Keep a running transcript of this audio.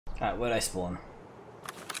Alright, where'd I spawn?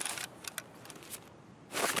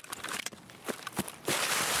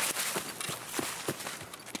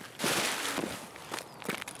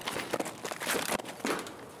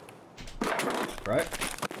 Right.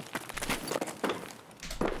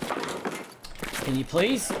 Can you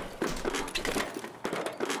please?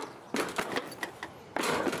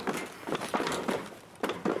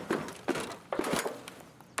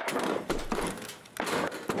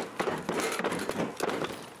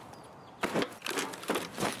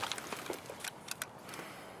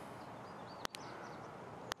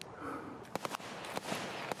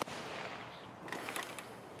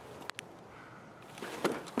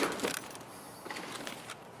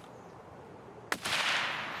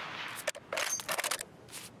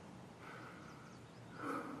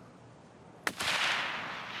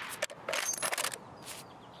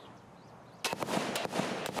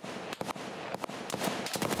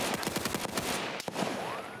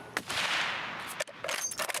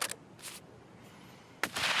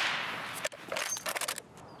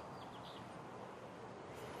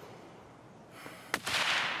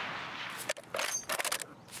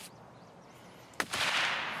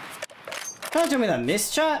 Don't tell me that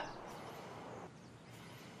missed, chat.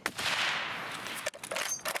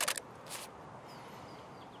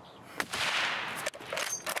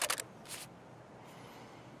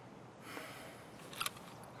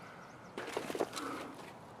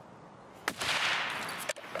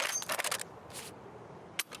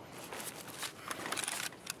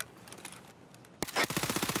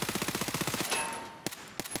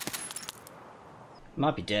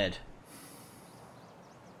 Might be dead.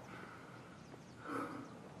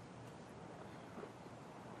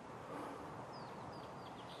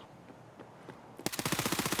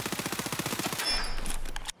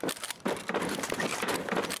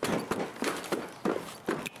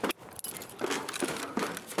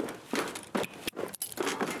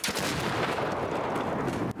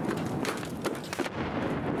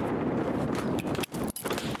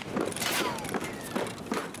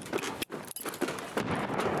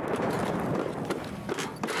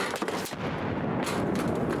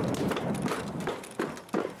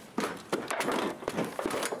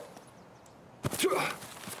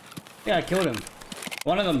 Yeah, I killed him.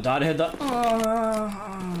 One of them died. I heard the.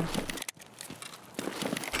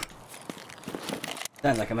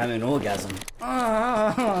 Sounds like I'm having an orgasm.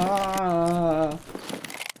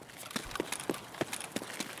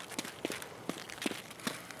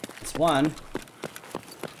 It's one.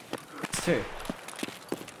 It's two.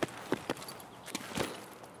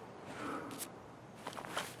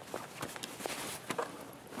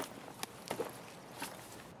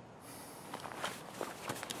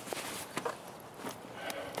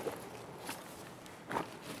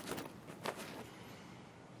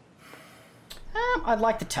 I'd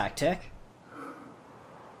like the tactic.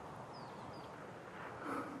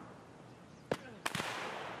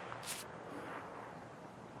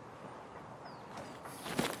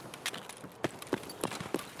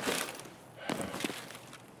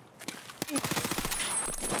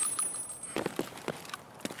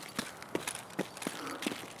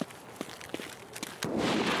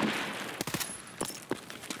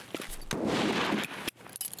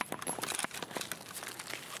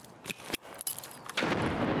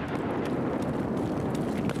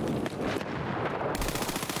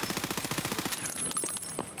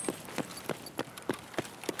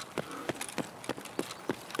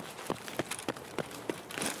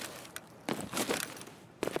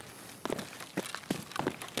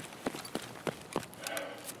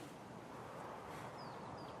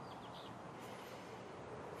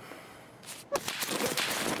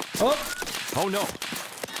 Oh! Oh no!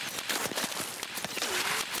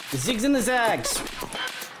 The zigs and the zags!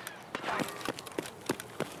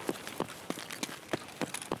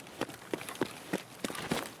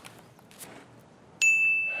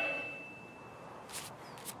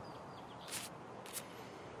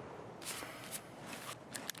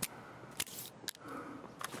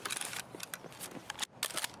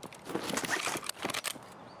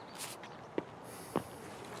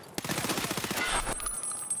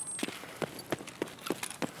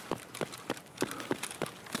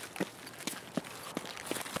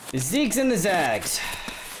 The zigs and the zags.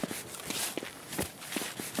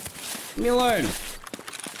 Leave me alone.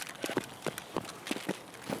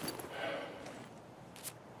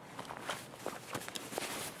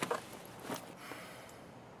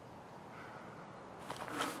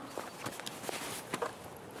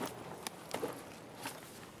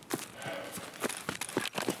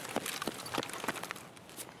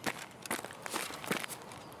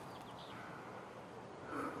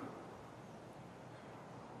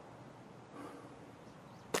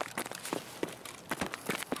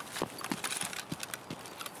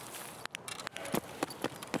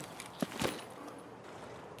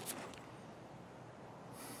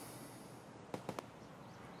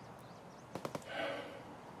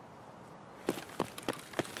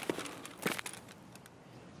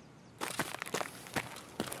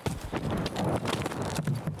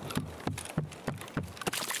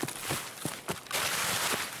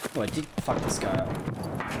 sure I did fuck this guy up.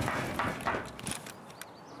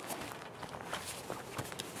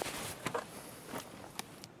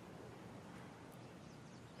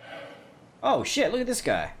 Oh shit, look at this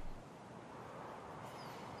guy.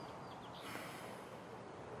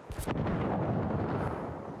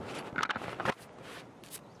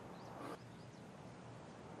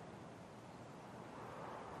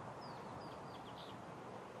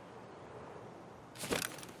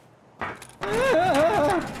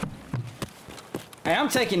 Hey, I'm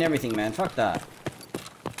taking everything, man. Fuck that.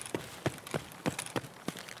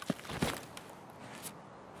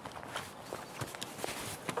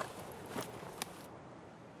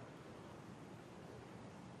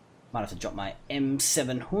 Might have to drop my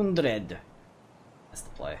M700. That's the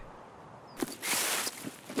play.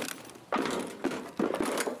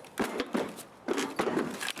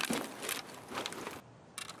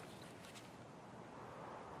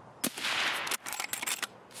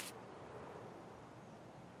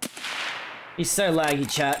 He's so laggy,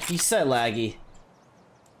 chat. He's so laggy.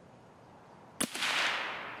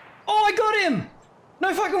 Oh, I got him!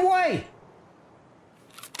 No fucking way!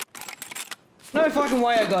 No fucking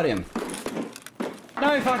way I got him.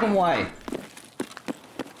 No fucking way.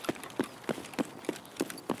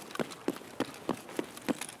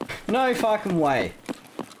 No fucking way.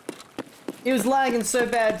 He was lagging so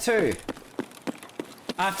bad too.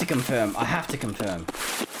 I have to confirm. I have to confirm.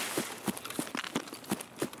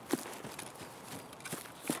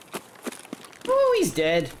 Oh, he's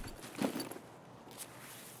dead.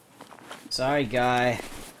 Sorry, guy.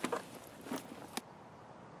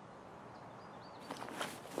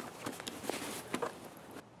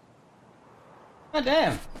 Oh,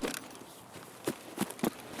 damn.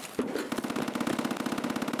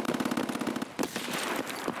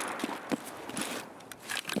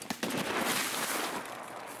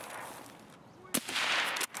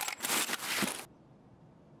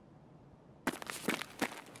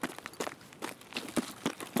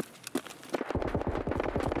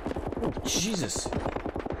 Oh, Jesus.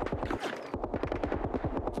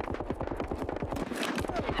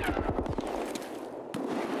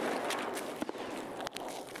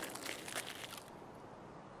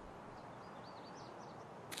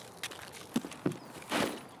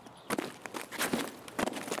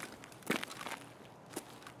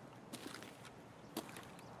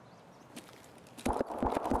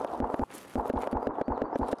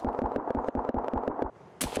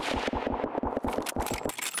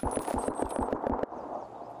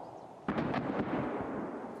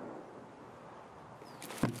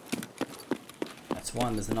 That's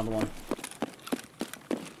one, there's another one.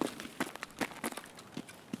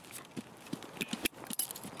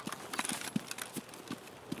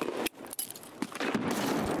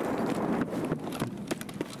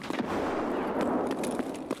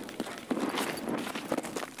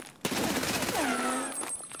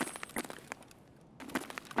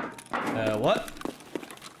 What?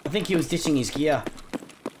 I think he was ditching his gear.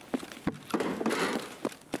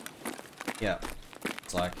 Yeah,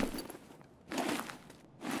 it's like...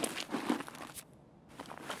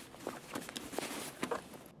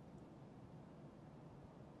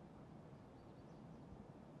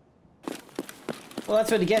 Well, that's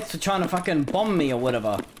what he gets for trying to fucking bomb me or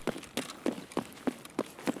whatever.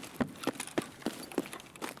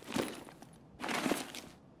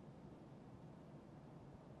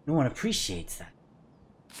 No one appreciates that.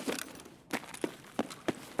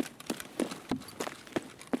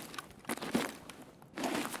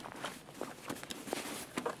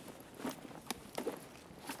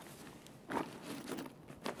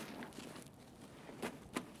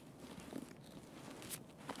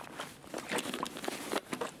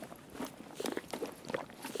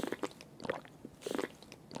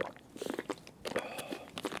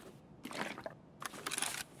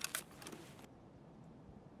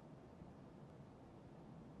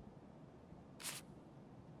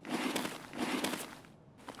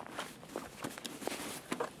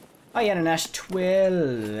 I had an Ash 12.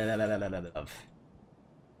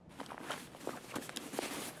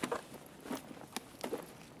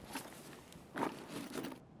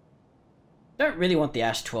 Don't really want the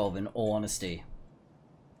Ash 12 in all honesty.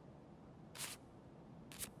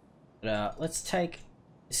 But let's take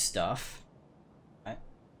this stuff. Right.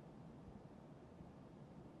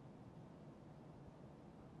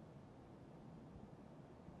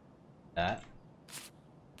 That.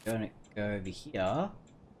 Gonna go over here.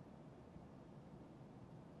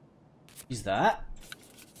 Use that.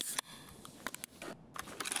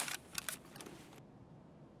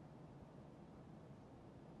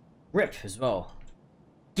 Grip as well.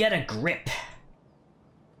 Get a grip.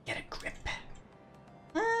 Get a grip.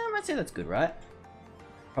 I'd say that's good, right?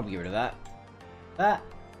 Probably get rid of that. That.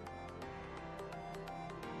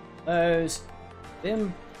 Those.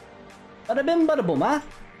 Bim. Bada bim bada boom, huh?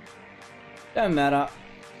 Don't matter.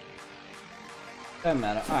 Don't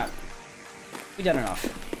matter. Alright. We done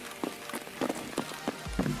enough.